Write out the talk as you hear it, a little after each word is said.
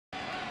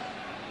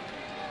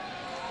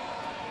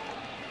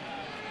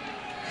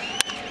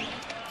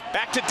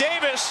Back to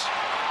Davis,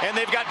 and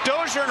they've got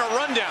Dozier in a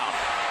rundown.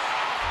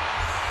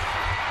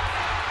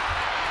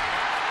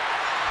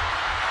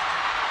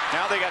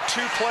 Now they got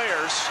two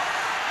players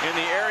in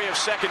the area of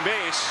second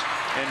base,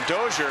 and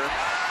Dozier,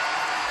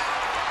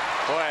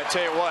 boy, I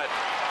tell you what,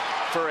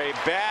 for a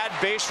bad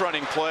base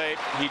running play,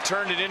 he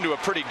turned it into a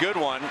pretty good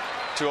one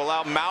to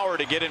allow Mauer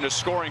to get into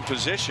scoring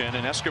position,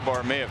 and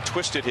Escobar may have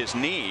twisted his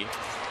knee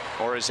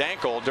or his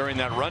ankle during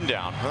that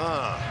rundown.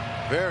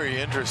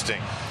 Very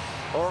interesting.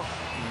 Or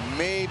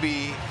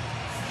maybe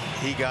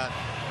he got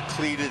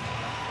cleated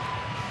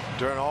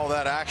during all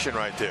that action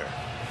right there.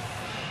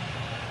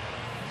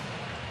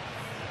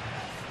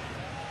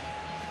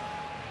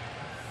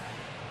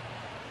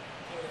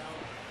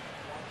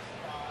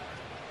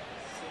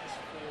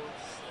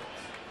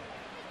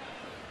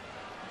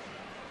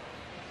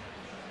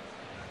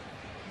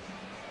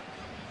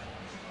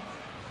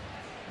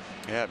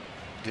 Yeah,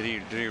 did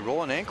he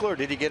roll an ankle, or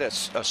did he get a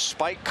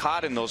spike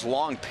caught in those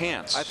long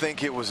pants? I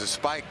think it was a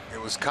spike.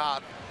 It was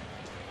caught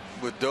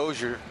with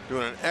Dozier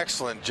doing an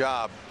excellent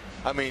job.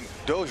 I mean,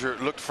 Dozier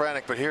looked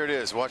frantic, but here it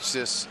is. Watch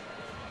this.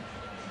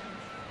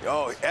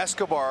 Oh,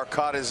 Escobar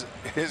caught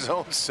his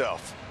own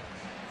self.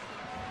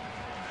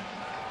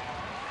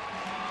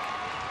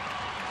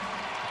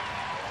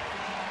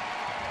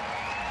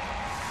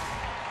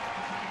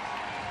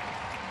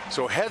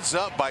 So heads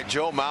up by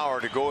Joe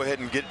Mauer to go ahead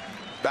and get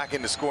back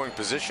into scoring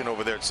position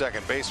over there at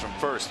second base from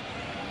first.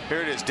 Here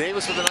it is.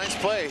 Davis with a nice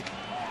play.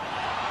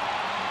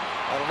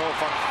 I don't know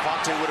if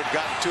Fonte would have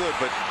gotten to it,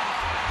 but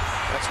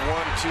that's 1,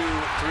 2,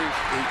 3.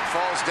 He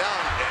falls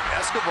down, and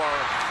Escobar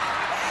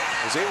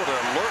was able to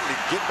alertly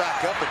get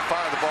back up and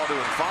fire the ball to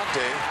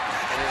Infante,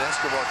 and then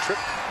Escobar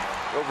tripped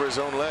over his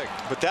own leg.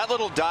 But that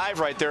little dive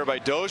right there by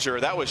Dozier,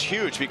 that was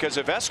huge, because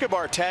if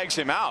Escobar tags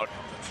him out,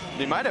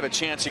 he might have a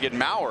chance to get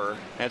Mauer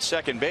at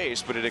second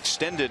base, but it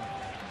extended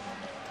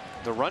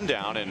the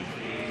rundown, and